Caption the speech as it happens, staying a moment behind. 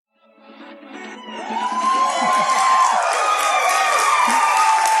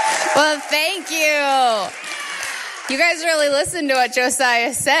Well, thank you. You guys really listened to what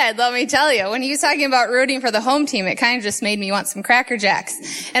Josiah said, let me tell you. When he was talking about rooting for the home team, it kind of just made me want some Cracker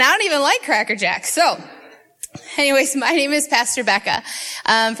Jacks. And I don't even like Cracker Jacks. So, anyways, my name is Pastor Bekah.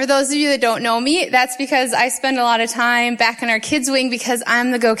 For those of you that don't know me, that's because I spend a lot of time back in our kids wing because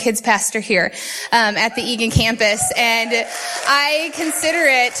I'm the Go Kids pastor here at the Eagan campus. And I consider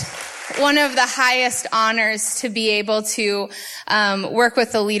it one of the highest honors to be able to work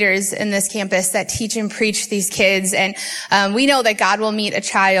with the leaders in this campus that teach and preach these kids. And we know that God will meet a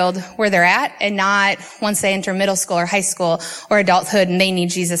child where they're at and not once they enter middle school or high school or adulthood and they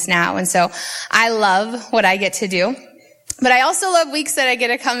need Jesus now. And so I love what I get to do. But I also love weeks that I get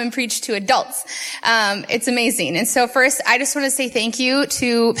to come and preach to adults. It's amazing. And so first, I just want to say thank you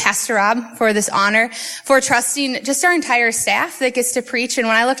to Pastor Rob for this honor, for trusting just our entire staff that gets to preach. And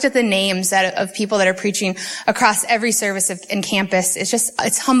when I looked at the names of people that are preaching across every service in campus,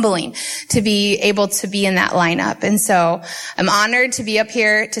 it's humbling to be able to be in that lineup. And so I'm honored to be up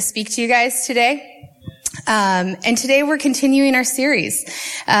here to speak to you guys today. And today we're continuing our series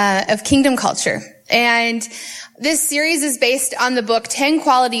of kingdom culture. And this series is based on the book 10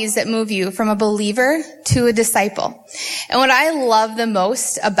 Qualities That Move You from a Believer to a Disciple. And what I love the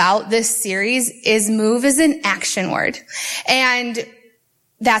most about this series is move is an action word. And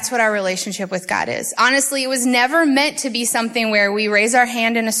that's what our relationship with God is. Honestly, it was never meant to be something where we raise our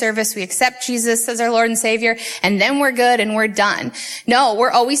hand in a service, we accept Jesus as our Lord and Savior, and then we're good and we're done. No,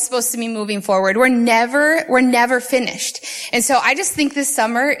 we're always supposed to be moving forward. We're never finished. And so I just think this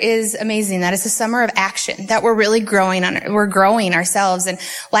summer is amazing. That it's a summer of action, that we're really growing ourselves. And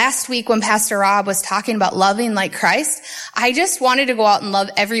last week when Pastor Rob was talking about loving like Christ, I just wanted to go out and love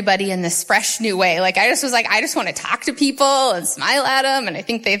everybody in this fresh new way. I just want to talk to people and smile at them. And I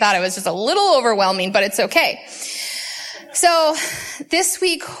think they thought it was just a little overwhelming, but it's okay. So this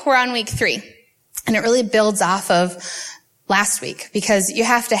week we're on week 3, and it really builds off of last week because you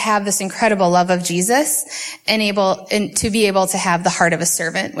have to have this incredible love of Jesus and to be able to have the heart of a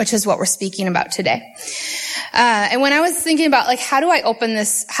servant, which is what we're speaking about today. And when I was thinking about how do I open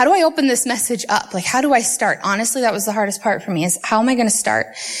this message up? How do I start? Honestly, that was the hardest part for me, is how am I going to start?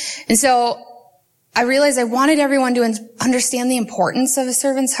 And so I realized I wanted everyone to understand the importance of a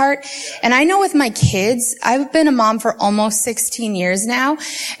servant's heart. And I know with my kids, I've been a mom for almost 16 years now.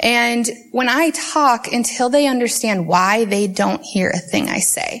 And when I talk, until they understand why, they don't hear a thing I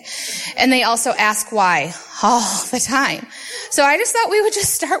say. And they also ask why all the time. So I just thought we would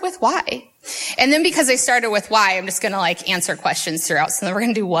just start with why. And then because I started with why, I'm just going to answer questions throughout. So then we're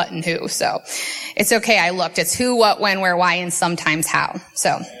going to do what and who. So it's okay. I looked. It's who, what, when, where, why, and sometimes how.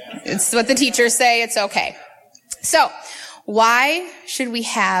 So it's what the teachers say. It's okay. So why should we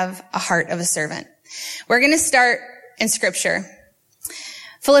have a heart of a servant? We're going to start in scripture.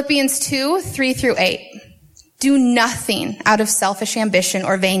 Philippians 2:3-8. Do nothing out of selfish ambition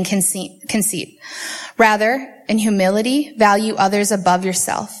or vain conceit. Rather, in humility, value others above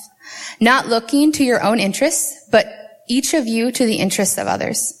yourself, not looking to your own interests, but each of you to the interests of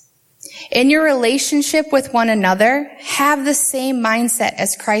others. In your relationship with one another, have the same mindset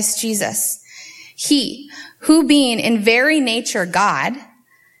as Christ Jesus. He, who being in very nature God,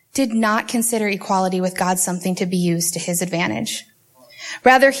 did not consider equality with God something to be used to his advantage.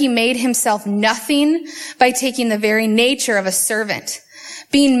 Rather, he made himself nothing by taking the very nature of a servant,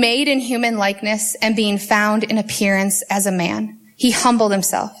 being made in human likeness and being found in appearance as a man. He humbled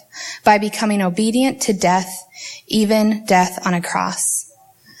himself by becoming obedient to death, even death on a cross.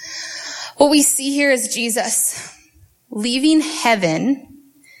 What we see here is Jesus leaving heaven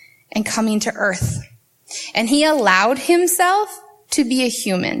and coming to earth. And he allowed himself to be a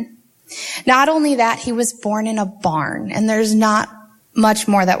human. Not only that, he was born in a barn, and there's not much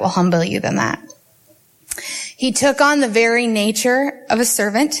more that will humble you than that. He took on the very nature of a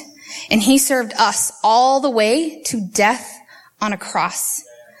servant, and he served us all the way to death on a cross.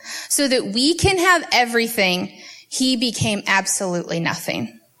 So that we can have everything, he became absolutely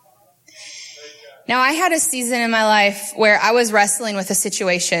nothing. Now, I had a season in my life where I was wrestling with a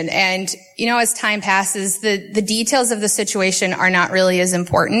situation, and, as time passes, the details of the situation are not really as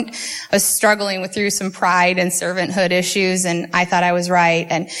important. I was struggling through some pride and servanthood issues, and I thought I was right.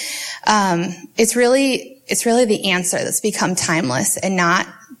 And it's really the answer that's become timeless, and not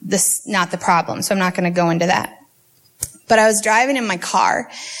the problem. So I'm not going to go into that. But I was driving in my car,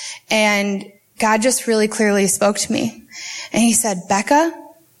 and God just really clearly spoke to me, and he said, "Bekah,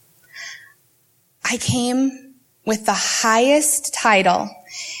 I came with the highest title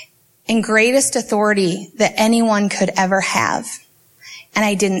and greatest authority that anyone could ever have, and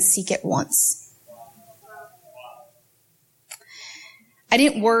I didn't seek it once." I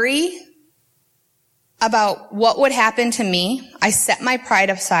didn't worry about what would happen to me. I set my pride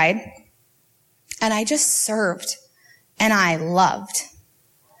aside, and I just served, and I loved.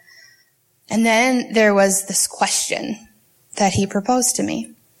 And then there was this question that he proposed to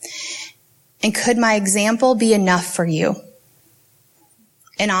me. And could my example be enough for you?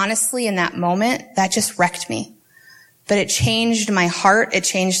 And honestly, in that moment, that just wrecked me. But it changed my heart. It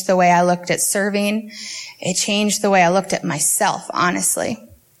changed the way I looked at serving. It changed the way I looked at myself, honestly.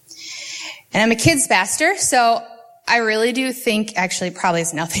 And I'm a kids pastor, so I really do think, actually probably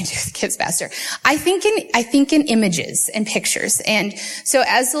has nothing to do with kids pastor. I think in images and pictures. And so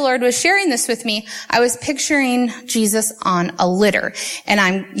as the Lord was sharing this with me, I was picturing Jesus on a litter. And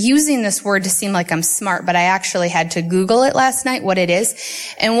I'm using this word to seem like I'm smart, but I actually had to Google it last night, what it is.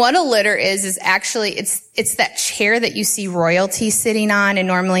 And what a litter is actually, it's that chair that you see royalty sitting on, and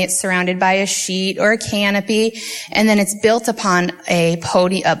normally it's surrounded by a sheet or a canopy, and then it's built upon a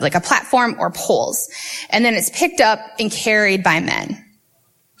podium, like a platform or poles. And then it's picked up and carried by men.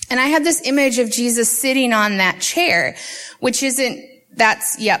 And I had this image of Jesus sitting on that chair, which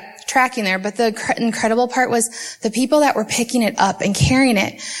tracking there. But the incredible part was the people that were picking it up and carrying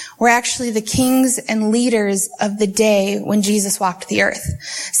it were actually the kings and leaders of the day when Jesus walked the earth.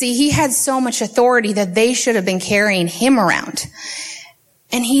 See, he had so much authority that they should have been carrying him around.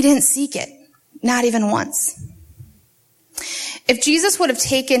 And he didn't seek it, not even once. If Jesus would have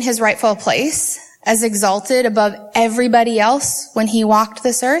taken his rightful place as exalted above everybody else when he walked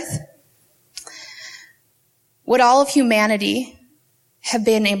this earth, would all of humanity have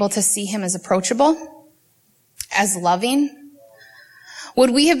been able to see him as approachable, as loving? Would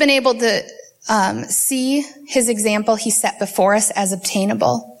we have been able to see his example he set before us as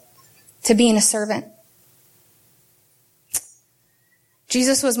obtainable, to being a servant?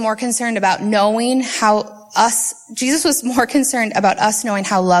 Jesus was more concerned about us knowing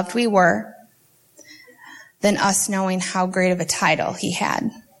how loved we were than us knowing how great of a title he had.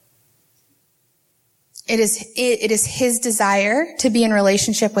 It is his desire to be in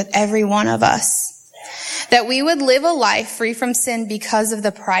relationship with every one of us, that we would live a life free from sin because of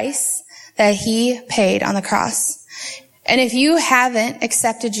the price that he paid on the cross. And if you haven't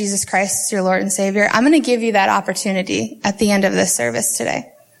accepted Jesus Christ as your Lord and Savior, I'm going to give you that opportunity at the end of this service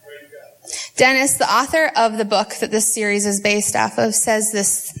today. Dennis, the author of the book that this series is based off of, says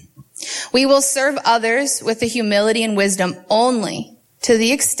this: we will serve others with the humility and wisdom only to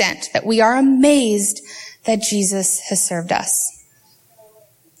the extent that we are amazed that Jesus has served us.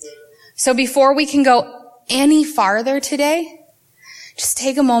 So before we can go any farther today, just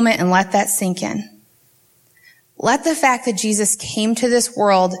take a moment and let that sink in. Let the fact that Jesus came to this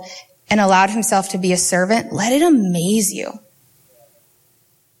world and allowed himself to be a servant, let it amaze you.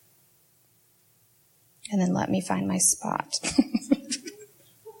 And then let me find my spot.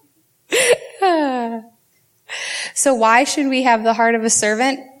 So why should we have the heart of a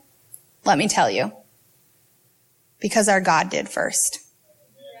servant? Let me tell you. Because our God did first.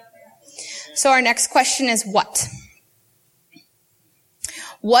 So our next question is what?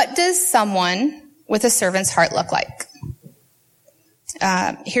 What does someone with a servant's heart look like?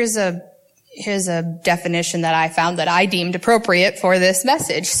 Here's a definition that I found that I deemed appropriate for this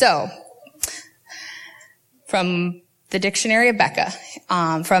message. So, from the dictionary of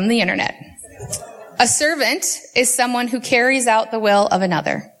Bekah, from the internet. A servant is someone who carries out the will of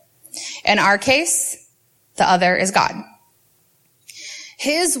another. In our case, the other is God.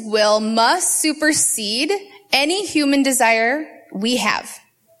 His will must supersede any human desire we have,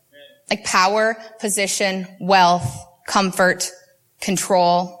 like power, position, wealth, comfort,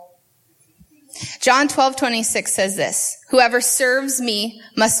 control. John 12:26 says this: whoever serves me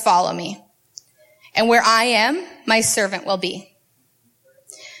must follow me, and where I am, my servant will be.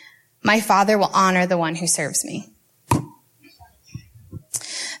 My Father will honor the one who serves me.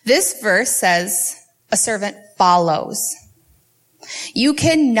 This verse says a servant follows. You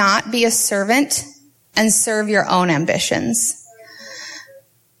cannot be a servant and serve your own ambitions,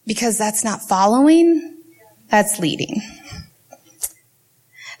 because that's not following, that's leading.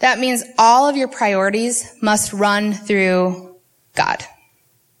 That means all of your priorities must run through God.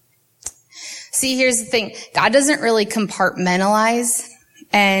 See, here's the thing. God doesn't really compartmentalize.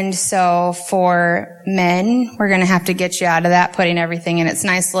 And so for men, we're going to have to get you out of that, putting everything in its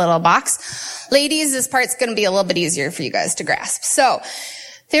nice little box. Ladies, this part's going to be a little bit easier for you guys to grasp. So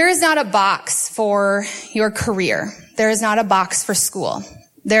there is not a box for your career. There is not a box for school.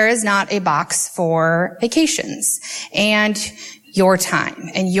 There is not a box for vacations and your time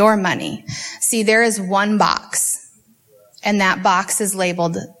and your money. See, there is one box, and that box is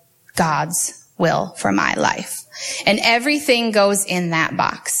labeled God's will for my life. And everything goes in that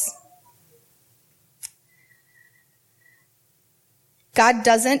box. God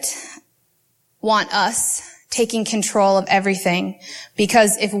doesn't want us taking control of everything,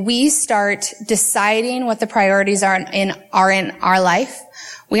 because if we start deciding what the priorities are in our life,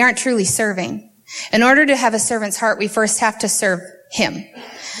 we aren't truly serving. In order to have a servant's heart, we first have to serve him.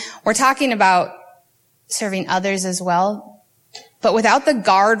 We're talking about serving others as well, but without the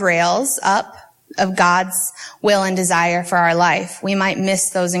guardrails up of God's will and desire for our life, we might miss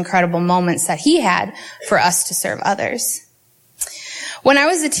those incredible moments that he had for us to serve others. When I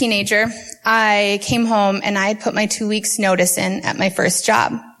was a teenager, I came home and I had put my 2 weeks notice in at my first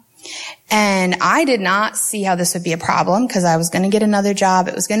job. And I did not see how this would be a problem, because I was going to get another job.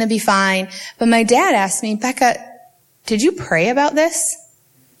 It was going to be fine. But my dad asked me, Bekah, did you pray about this?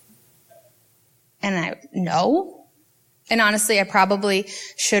 And no. And honestly, I probably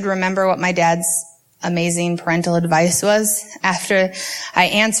should remember what my dad's amazing parental advice was after I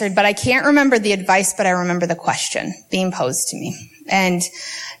answered, but I can't remember the advice, but I remember the question being posed to me. And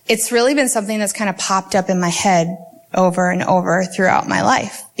it's really been something that's kind of popped up in my head over and over throughout my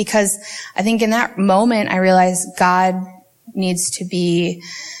life, because I think in that moment I realized God needs to be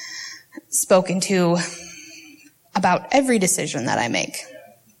spoken to about every decision that I make.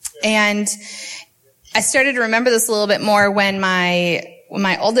 And I started to remember this a little bit more when my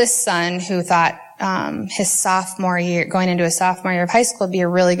oldest son, who thought his sophomore year, going into his sophomore year of high school would be a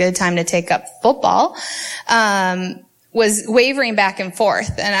really good time to take up football, was wavering back and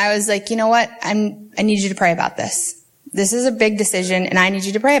forth. And I was like, you know what? I need you to pray about this. This is a big decision and I need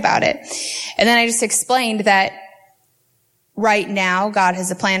you to pray about it. And then I just explained that right now God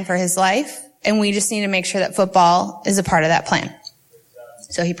has a plan for his life, and we just need to make sure that football is a part of that plan.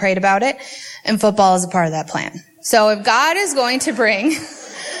 So he prayed about it, and football is a part of that plan. So if God is going to bring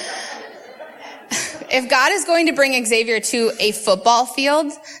Xavier to a football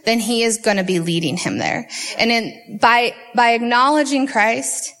field, then he is going to be leading him there. And by acknowledging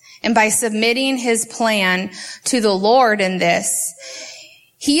Christ and by submitting his plan to the Lord in this,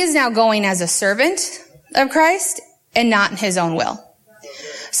 he is now going as a servant of Christ and not in his own will.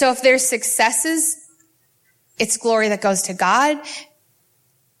 So if there's successes, it's glory that goes to God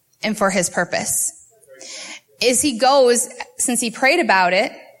and for his purpose. As he goes, since he prayed about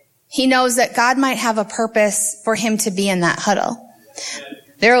it, he knows that God might have a purpose for him to be in that huddle.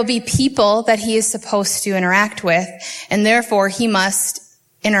 There will be people that he is supposed to interact with, and therefore he must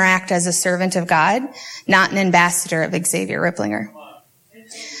interact as a servant of God, not an ambassador of Xavier Ripplinger.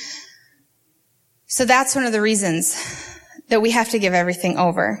 So that's one of the reasons that we have to give everything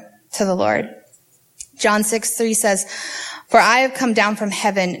over to the Lord. John 6:3 says, "For I have come down from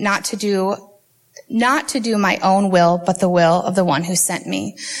heaven not to do my own will, but the will of the one who sent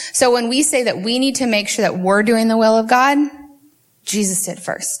me." So when we say that we need to make sure that we're doing the will of God, Jesus did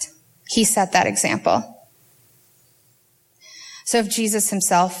first. He set that example. So if Jesus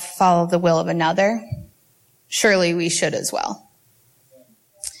himself followed the will of another, surely we should as well.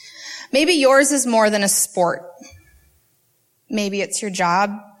 Maybe yours is more than a sport. Maybe it's your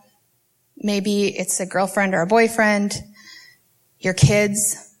job. Maybe it's a girlfriend or a boyfriend, your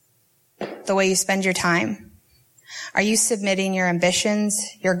kids, the way you spend your time. Are you submitting your ambitions,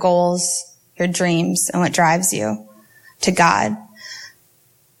 your goals, your dreams, and what drives you to God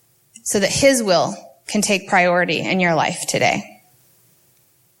so that his will can take priority in your life today?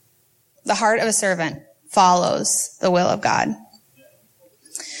 The heart of a servant follows the will of God.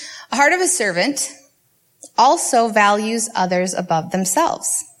 A heart of a servant also values others above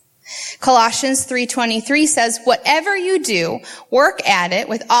themselves. Colossians 3:23 says, "Whatever you do, work at it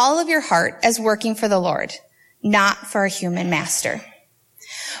with all of your heart as working for the Lord, not for a human master."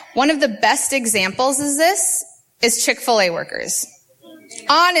 One of the best examples of this is Chick-fil-A workers.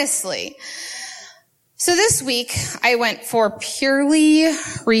 Honestly. So this week, I went for purely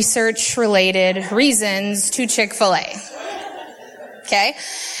research-related reasons to Chick-fil-A. Okay?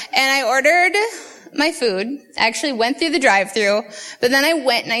 And I ordered my food. I actually went through the drive-thru, but then I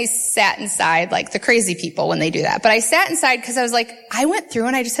went and I sat inside like the crazy people when they do that. But I sat inside because I was like, I went through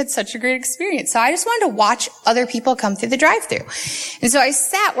and I just had such a great experience. So I just wanted to watch other people come through the drive-thru. And so I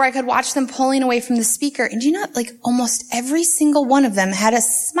sat where I could watch them pulling away from the speaker. And you know, like almost every single one of them had a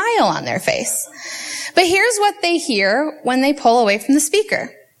smile on their face. But here's what they hear when they pull away from the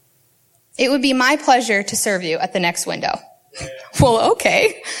speaker. "It would be my pleasure to serve you at the next window." Well,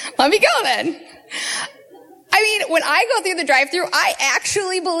 okay, let me go then. I mean, when I go through the drive-thru, I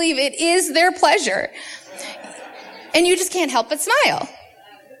actually believe it is their pleasure. And you just can't help but smile.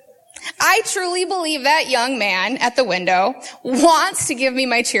 I truly believe that young man at the window wants to give me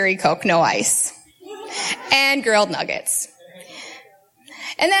my cherry Coke, no ice, and grilled nuggets.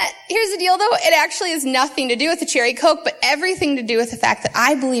 And here's the deal though, it actually has nothing to do with the cherry Coke, but everything to do with the fact that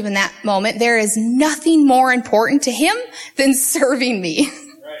I believe in that moment there is nothing more important to him than serving me.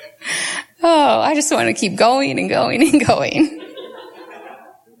 Right. Oh, I just want to keep going and going and going.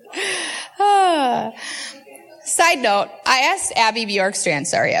 Side note, I asked Abby Bjorkstrand,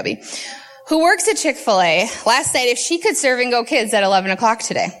 sorry Abby, who works at Chick-fil-A last night if she could serve and go kids at 11 o'clock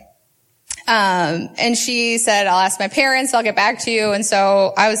today. And she said, I'll ask my parents, I'll get back to you. And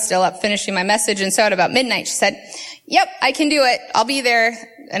so I was still up finishing my message. And so at about midnight, she said, yep, I can do it. I'll be there.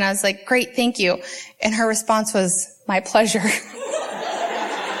 And I was like, great, thank you. And her response was, my pleasure. And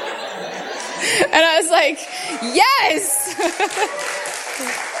I was like, yes.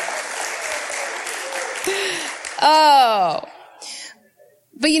 Oh,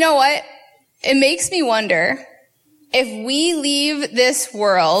 but you know what? It makes me wonder if we leave this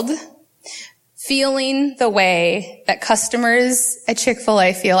world feeling the way that customers at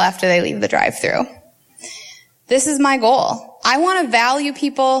Chick-fil-A feel after they leave the drive-thru. This is my goal. I want to value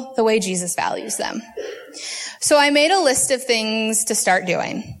people the way Jesus values them. So I made a list of things to start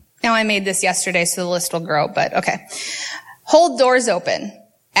doing. Now I made this yesterday, so the list will grow, but okay. Hold doors open.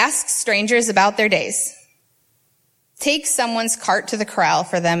 Ask strangers about their days. Take someone's cart to the corral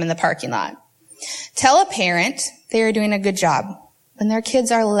for them in the parking lot. Tell a parent they are doing a good job when their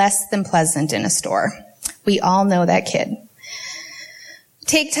kids are less than pleasant in a store. We all know that kid.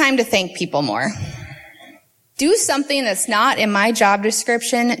 Take time to thank people more. Do something that's not in my job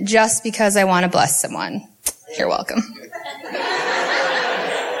description just because I want to bless someone. You're welcome.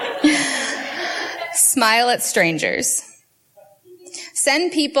 Smile at strangers.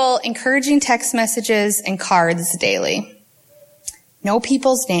 Send people encouraging text messages and cards daily. Know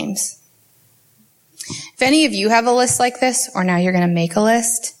people's names. If any of you have a list like this, or now you're going to make a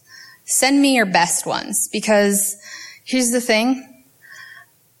list, send me your best ones, because here's the thing.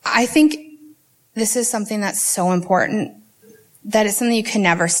 I think this is something that's so important that it's something you can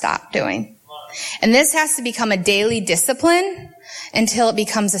never stop doing. And this has to become a daily discipline until it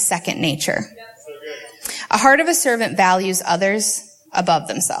becomes a second nature. A heart of a servant values others above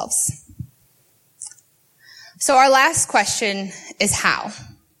themselves. So our last question is how?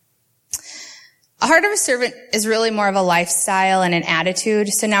 A heart of a servant is really more of a lifestyle and an attitude.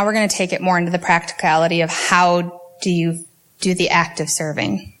 So now we're going to take it more into the practicality of how do you do the act of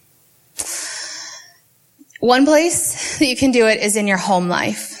serving. One place that you can do it is in your home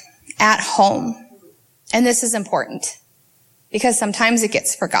life, at home. And this is important because sometimes it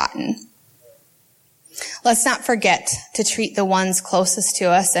gets forgotten. Let's not forget to treat the ones closest to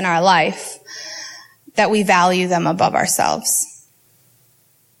us in our life, that we value them above ourselves.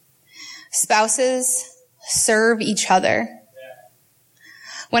 Spouses, serve each other.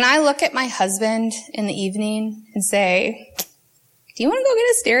 When I look at my husband in the evening and say, do you want to go get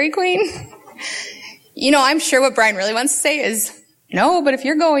us Dairy Queen? You know, I'm sure what Brian really wants to say is, no, but if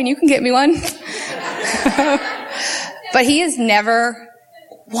you're going, you can get me one. But he has never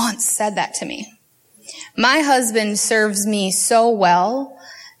once said that to me. My husband serves me so well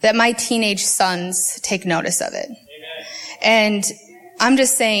that my teenage sons take notice of it. Amen. And I'm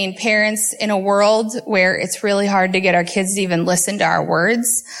just saying, parents, in a world where it's really hard to get our kids to even listen to our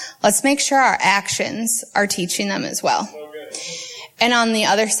words, let's make sure our actions are teaching them as well. And on the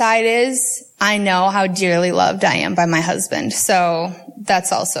other side is, I know how dearly loved I am by my husband. So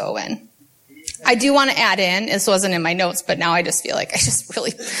that's also a win. I do want to add in, this wasn't in my notes, but now I just feel like I just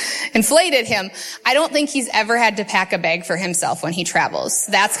really inflated him. I don't think he's ever had to pack a bag for himself when he travels.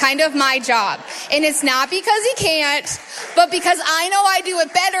 That's kind of my job. And it's not because he can't, but because I know I do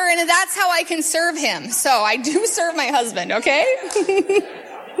it better, and that's how I can serve him. So I do serve my husband, okay?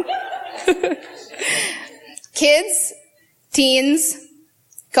 Kids, teens,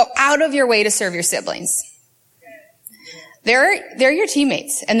 go out of your way to serve your siblings. They're your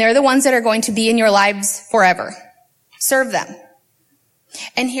teammates, and they're the ones that are going to be in your lives forever. Serve them.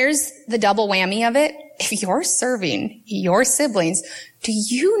 And here's the double whammy of it. If you're serving your siblings, do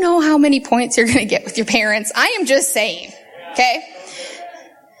you know how many points you're going to get with your parents? I am just saying, okay?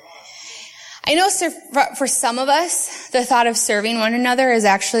 I know for some of us, the thought of serving one another is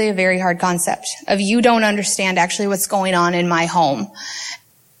actually a very hard concept. Of you don't understand actually what's going on in my home.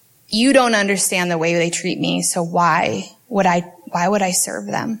 You don't understand the way they treat me, so why would I serve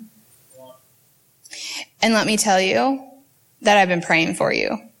them? And let me tell you that I've been praying for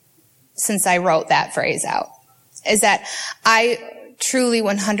you since I wrote that phrase out. Is that I truly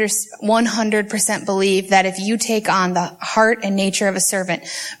 100% believe that if you take on the heart and nature of a servant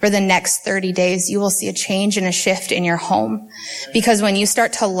for the next 30 days, you will see a change and a shift in your home. Because when you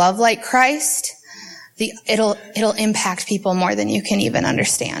start to love like Christ, it'll impact people more than you can even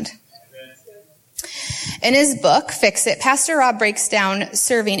understand. In his book, Fix It, Pastor Rob breaks down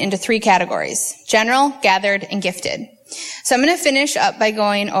serving into 3 categories: general, gathered, and gifted. So I'm going to finish up by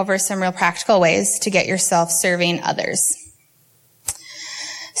going over some real practical ways to get yourself serving others.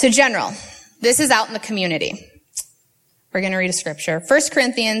 So general, this is out in the community. We're going to read a scripture. 1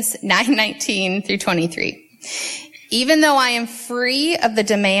 Corinthians 9:19 through 23. Even though I am free of the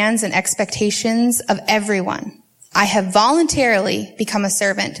demands and expectations of everyone, I have voluntarily become a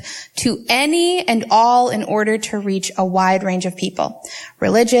servant to any and all in order to reach a wide range of people.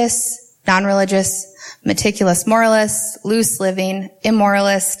 Religious, non-religious, meticulous moralists, loose living,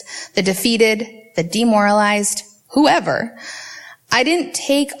 immoralist, the defeated, the demoralized, whoever. I didn't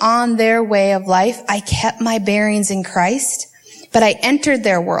take on their way of life. I kept my bearings in Christ, but I entered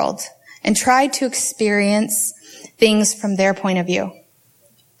their world and tried to experience things from their point of view.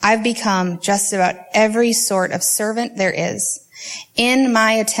 I've become just about every sort of servant there is in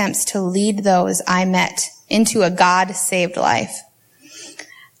my attempts to lead those I met into a God-saved life.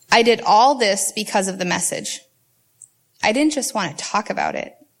 I did all this because of the message. I didn't just want to talk about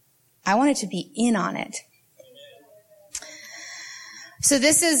it. I wanted to be in on it. So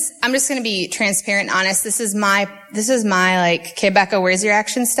I'm just going to be transparent and honest. This is my like, okay, Bekah, where's your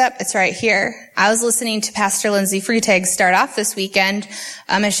action step? It's right here. I was listening to Pastor Lindsay Freitag start off this weekend,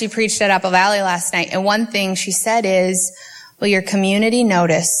 as she preached at Apple Valley last night. And one thing she said is, will your community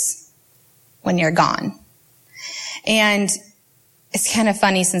notice when you're gone? And it's kind of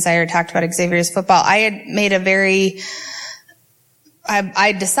funny, since I already talked about Xavier's football. I had made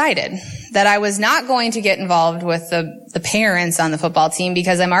I decided that I was not going to get involved with the parents on the football team,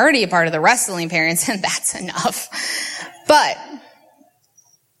 because I'm already a part of the wrestling parents, and that's enough. But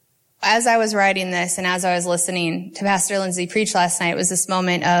as I was writing this and as I was listening to Pastor Lindsay preach last night, it was this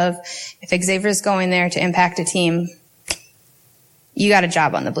moment of, if Xavier's going there to impact a team, you got a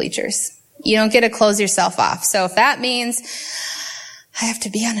job on the bleachers. You don't get to close yourself off. So if that means I have to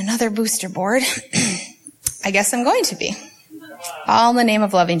be on another booster board, I guess I'm going to be. All in the name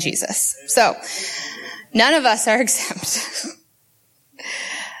of loving Jesus. So, none of us are exempt.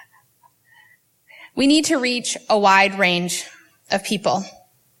 We need to reach a wide range of people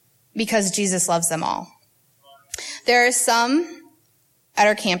because Jesus loves them all. There are some at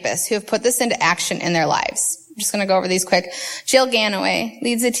our campus who have put this into action in their lives. I'm just going to go over these quick. Jill Ganaway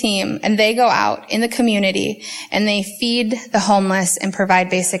leads a team, and they go out in the community and they feed the homeless and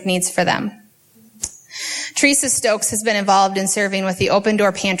provide basic needs for them. Teresa Stokes has been involved in serving with the Open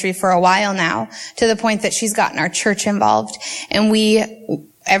Door Pantry for a while now, to the point that she's gotten our church involved. And we,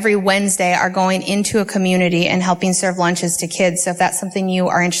 every Wednesday, are going into a community and helping serve lunches to kids. So if that's something you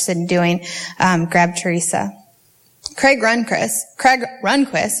are interested in doing, grab Teresa. Craig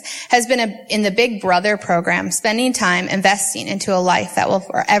Runquist has been in the Big Brother program, spending time investing into a life that will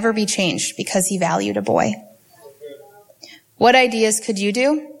forever be changed because he valued a boy. What ideas could you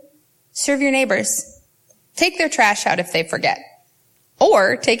do? Serve your neighbors. Take their trash out if they forget.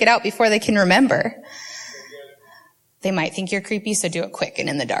 Or take it out before they can remember. They might think you're creepy, so do it quick and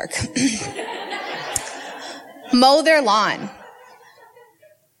in the dark. Mow their lawn.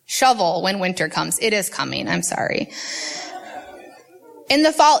 Shovel when winter comes. It is coming, I'm sorry. In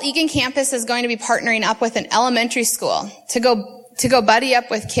the fall, Eagan campus is going to be partnering up with an elementary school to go buddy up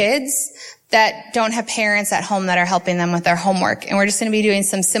with kids that don't have parents at home that are helping them with their homework. And we're just going to be doing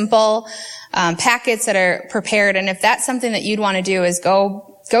some simple packets that are prepared. And if that's something that you'd want to do, is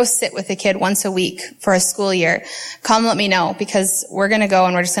go sit with a kid once a week for a school year. Come let me know, because we're going to go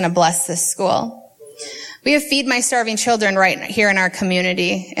and we're just going to bless this school. We have Feed My Starving Children right here in our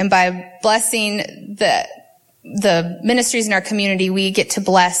community. And by blessing the ministries in our community, we get to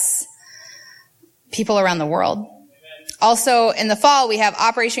bless people around the world. Also, in the fall, we have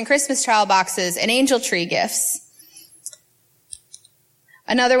Operation Christmas Child Boxes and Angel Tree gifts.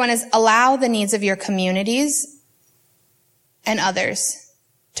 Another one is allow the needs of your communities and others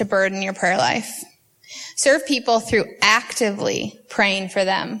to burden your prayer life. Serve people through actively praying for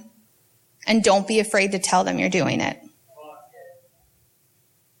them, and don't be afraid to tell them you're doing it.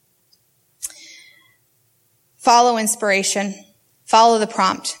 Follow inspiration. Follow the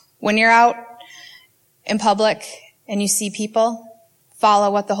prompt. When you're out in public and you see people, follow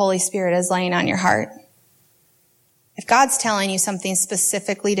what the Holy Spirit is laying on your heart. If God's telling you something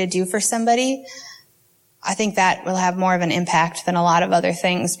specifically to do for somebody, I think that will have more of an impact than a lot of other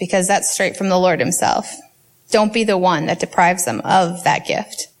things, because that's straight from the Lord himself. Don't be the one that deprives them of that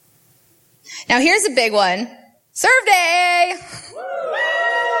gift. Now here's a big one. Serve day!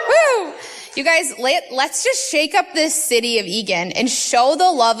 Woo! You guys, let's just shake up this city of Eagan and show the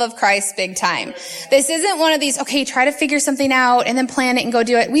love of Christ big time. This isn't one of these, okay, try to figure something out and then plan it and go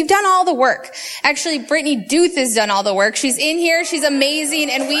do it. We've done all the work. Actually, Brittany Duth has done all the work. She's in here. She's amazing,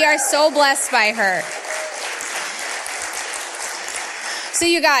 and we are so blessed by her. So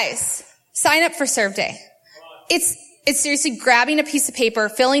you guys, sign up for Serve Day. It's seriously grabbing a piece of paper,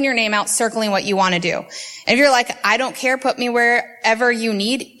 filling your name out, circling what you want to do. And if you're like, I don't care, put me wherever you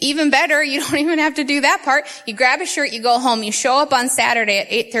need, even better, you don't even have to do that part. You grab a shirt, you go home, you show up on Saturday at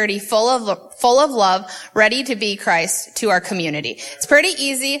 8:30 full of love, ready to be Christ to our community. It's pretty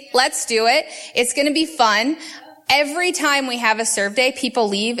easy. Let's do it. It's going to be fun. Every time we have a serve day, people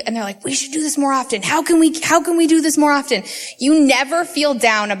leave and they're like, we should do this more often. How can we do this more often? You never feel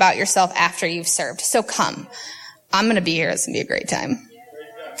down about yourself after you've served. So come. I'm going to be here. It's going to be a great time.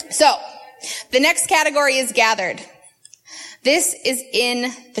 So, the next category is gathered. This is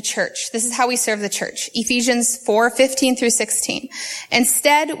in the church. This is how we serve the church. Ephesians 4:15 through 16.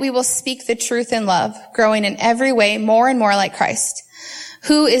 Instead, we will speak the truth in love, growing in every way more and more like Christ,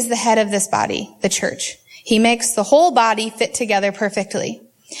 who is the head of this body, the church. He makes the whole body fit together perfectly.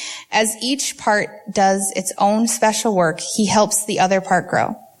 As each part does its own special work, he helps the other part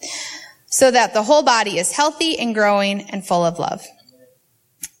grow, so that the whole body is healthy and growing and full of love.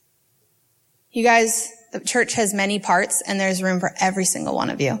 You guys, the church has many parts, and there's room for every single one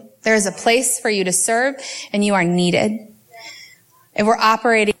of you. There is a place for you to serve, and you are needed. If we're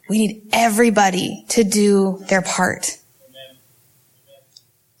operating, we need everybody to do their part.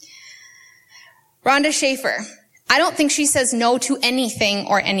 Rhonda Schaefer. I don't think she says no to anything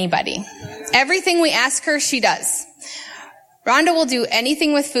or anybody. Everything we ask her, she does. Rhonda will do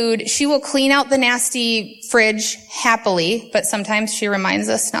anything with food. She will clean out the nasty fridge happily, but sometimes she reminds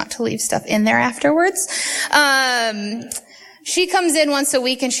us not to leave stuff in there afterwards. She comes in once a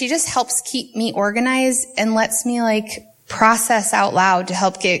week and she just helps keep me organized and lets me process out loud to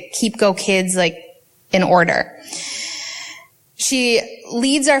help keep Go Kids in order. She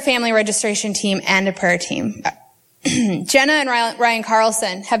leads our family registration team and a prayer team. Jenna and Ryan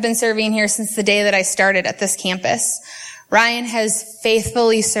Carlson have been serving here since the day that I started at this campus. Ryan has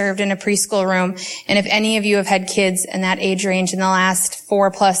faithfully served in a preschool room, and if any of you have had kids in that age range in the last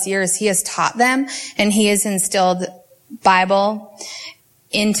 4+ years, he has taught them, and he has instilled Bible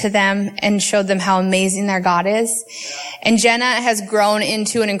into them and showed them how amazing their God is. And Jenna has grown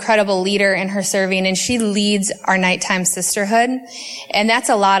into an incredible leader in her serving, and she leads our nighttime sisterhood. And that's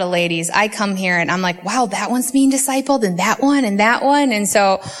a lot of ladies. I come here and I'm like, wow, that one's being discipled, and that one, and that one. And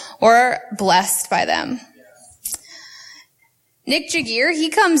so we're blessed by them. Nick Jagir, he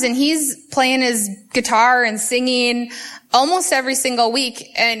comes and he's playing his guitar and singing almost every single week,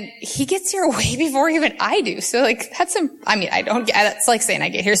 and he gets here way before even I do. So that's like saying I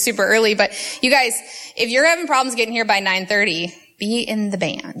get here super early, but you guys, if you're having problems getting here by 9:30, be in the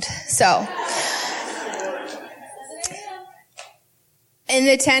band. So, in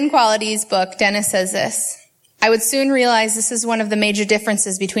the 10 Qualities book, Dennis says this: I would soon realize this is one of the major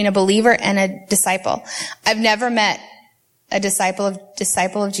differences between a believer and a disciple. I've never met a disciple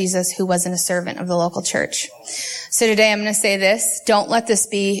of Jesus who wasn't a servant of the local church. So today I'm going to say this: don't let this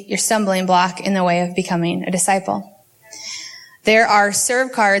be your stumbling block in the way of becoming a disciple. There are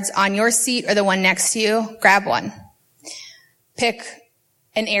serve cards on your seat or the one next to you. Grab one. Pick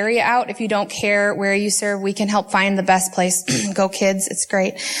an area out. If you don't care where you serve, we can help find the best place. Go Kids. It's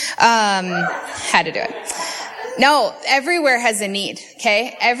great. Had to do it. No, everywhere has a need.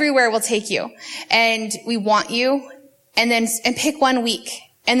 Okay. Everywhere will take you, and we want you. And pick one week,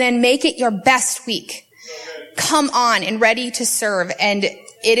 and then make it your best week. Come on and ready to serve, and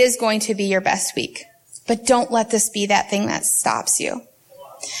it is going to be your best week. But don't let this be that thing that stops you.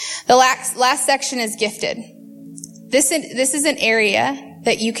 The last section is gifted. This is an area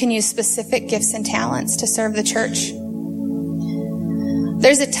that you can use specific gifts and talents to serve the church.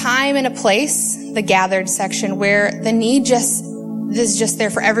 There's a time and a place, the gathered section, where the need is just there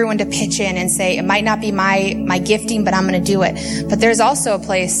for everyone to pitch in and say, it might not be my gifting, but I'm going to do it. But there's also a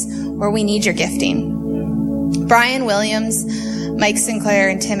place where we need your gifting. Brian Williams, Mike Sinclair,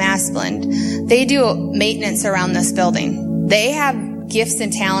 and Tim Asplund, they do maintenance around this building. They have gifts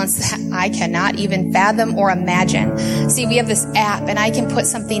and talents that I cannot even fathom or imagine. See, we have this app, and I can put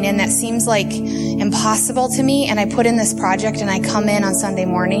something in that seems like impossible to me, and I put in this project, and I come in on Sunday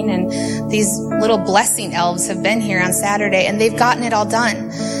morning, and these little blessing elves have been here on Saturday, and they've gotten it all done.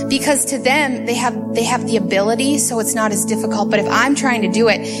 Because to them, they have the ability, so it's not as difficult. But if I'm trying to do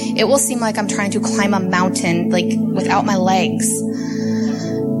it, it will seem like I'm trying to climb a mountain, like without my legs.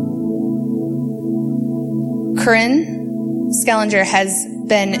 Corinne Skellinger has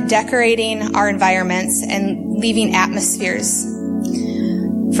been decorating our environments and leaving atmospheres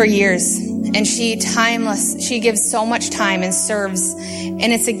for years. And she gives so much time and serves.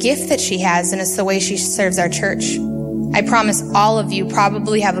 And it's a gift that she has, and it's the way she serves our church. I promise all of you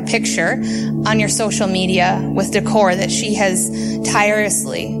probably have a picture on your social media with decor that she has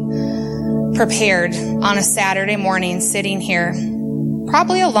tirelessly prepared on a Saturday morning, sitting here,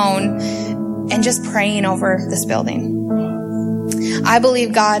 probably alone, and just praying over this building. I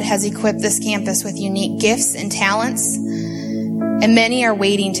believe God has equipped this campus with unique gifts and talents, and many are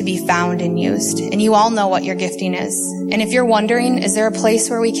waiting to be found and used. And you all know what your gifting is. And if you're wondering, is there a place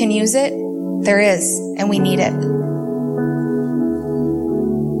where we can use it? There is, and we need it.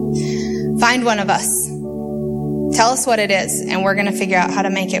 Find one of us. Tell us what it is, and we're going to figure out how to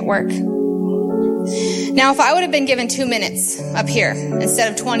make it work. Now, if I would have been given 2 minutes up here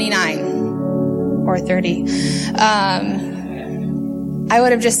instead of 29 or 30, I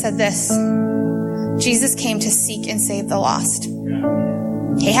would have just said this. Jesus came to seek and save the lost.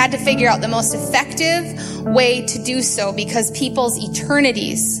 He had to figure out the most effective way to do so because people's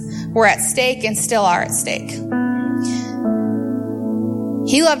eternities were at stake and still are at stake.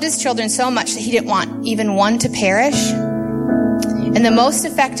 He loved his children so much that he didn't want even one to perish. And the most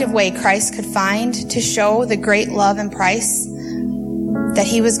effective way Christ could find to show the great love and price that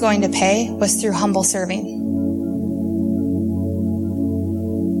he was going to pay was through humble serving.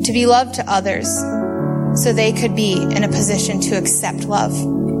 To be loved to others so they could be in a position to accept love.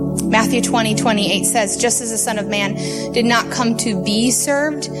 Matthew 20:28 says, just as the Son of Man did not come to be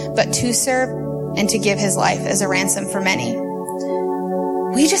served, but to serve and to give his life as a ransom for many.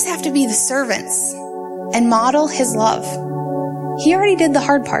 We just have to be the servants and model his love. He already did the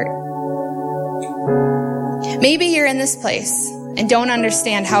hard part. Maybe you're in this place and don't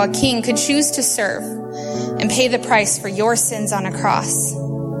understand how a king could choose to serve and pay the price for your sins on a cross.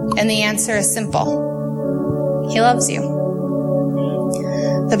 And the answer is simple. He loves you.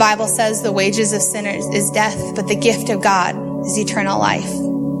 The Bible says the wages of sinners is death, but the gift of God is eternal life.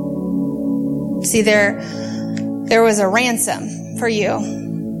 See, there was a ransom for you,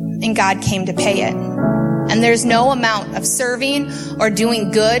 and God came to pay it. And there's no amount of serving or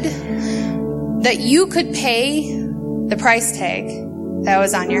doing good that you could pay the price tag that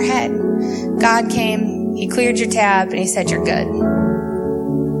was on your head. God came, he cleared your tab, and he said, you're good.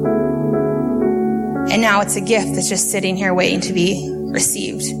 And now it's a gift that's just sitting here waiting to be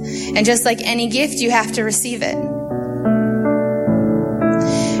received. And just like any gift, you have to receive it.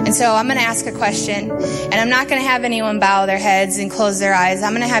 And so I'm going to ask a question, and I'm not going to have anyone bow their heads and close their eyes.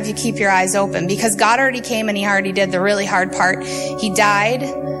 I'm going to have you keep your eyes open because God already came and he already did the really hard part. He died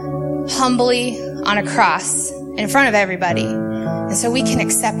humbly on a cross in front of everybody. And so we can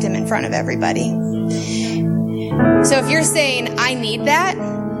accept him in front of everybody. So if you're saying, I need that,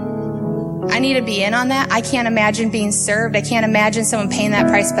 I need to be in on that. I can't imagine being served. I can't imagine someone paying that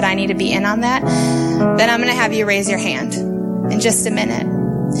price, but I need to be in on that. Then I'm going to have you raise your hand in just a minute.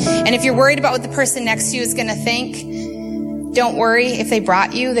 And if you're worried about what the person next to you is going to think, don't worry. If they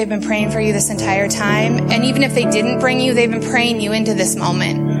brought you, they've been praying for you this entire time. And even if they didn't bring you, they've been praying you into this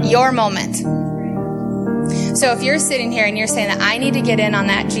moment, your moment. So if you're sitting here and you're saying that I need to get in on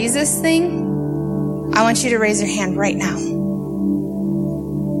that Jesus thing, I want you to raise your hand right now.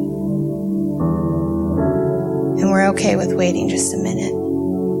 And we're okay with waiting just a minute.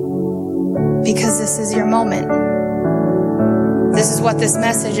 Because this is your moment. This is what this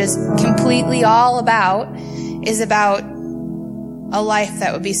message is completely all about, is about a life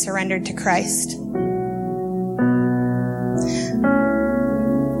that would be surrendered to Christ.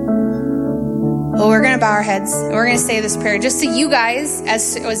 Well, we're going to bow our heads and we're going to say this prayer just so you guys,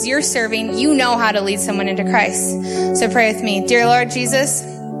 as you're serving, you know how to lead someone into Christ. So pray with me. Dear Lord Jesus,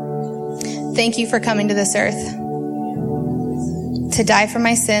 thank you for coming to this earth to die for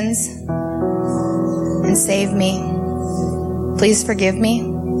my sins and save me. Please forgive me.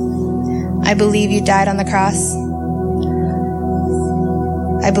 I believe you died on the cross.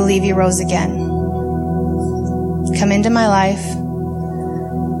 I believe you rose again. Come into my life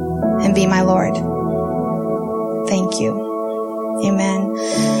and be my Lord. Thank you. Amen.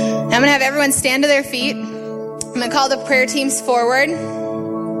 Now I'm going to have everyone stand to their feet. I'm going to call the prayer teams forward.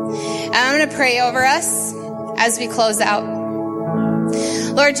 And I'm going to pray over us as we close out.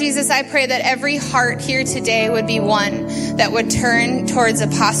 Lord Jesus, I pray that every heart here today would be one that would turn towards a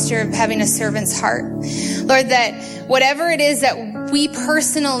posture of having a servant's heart. Lord, that whatever it is that we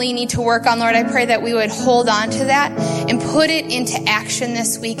personally need to work on, Lord, I pray that we would hold on to that and put it into action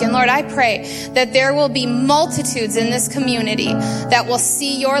this week. And Lord, I pray that there will be multitudes in this community that will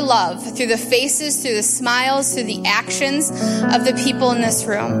see your love through the faces, through the smiles, through the actions of the people in this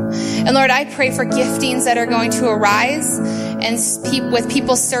room. And Lord, I pray for giftings that are going to arise and with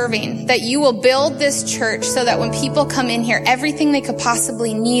people serving, that you will build this church so that when people come in here, everything they could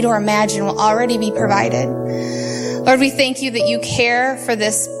possibly need or imagine will already be provided. Lord, we thank you that you care for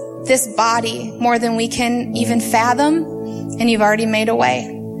this body more than we can even fathom, and you've already made a way.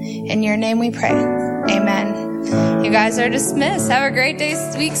 In your name we pray. Amen. You guys are dismissed. Have a great day,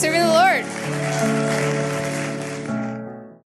 week serving the Lord.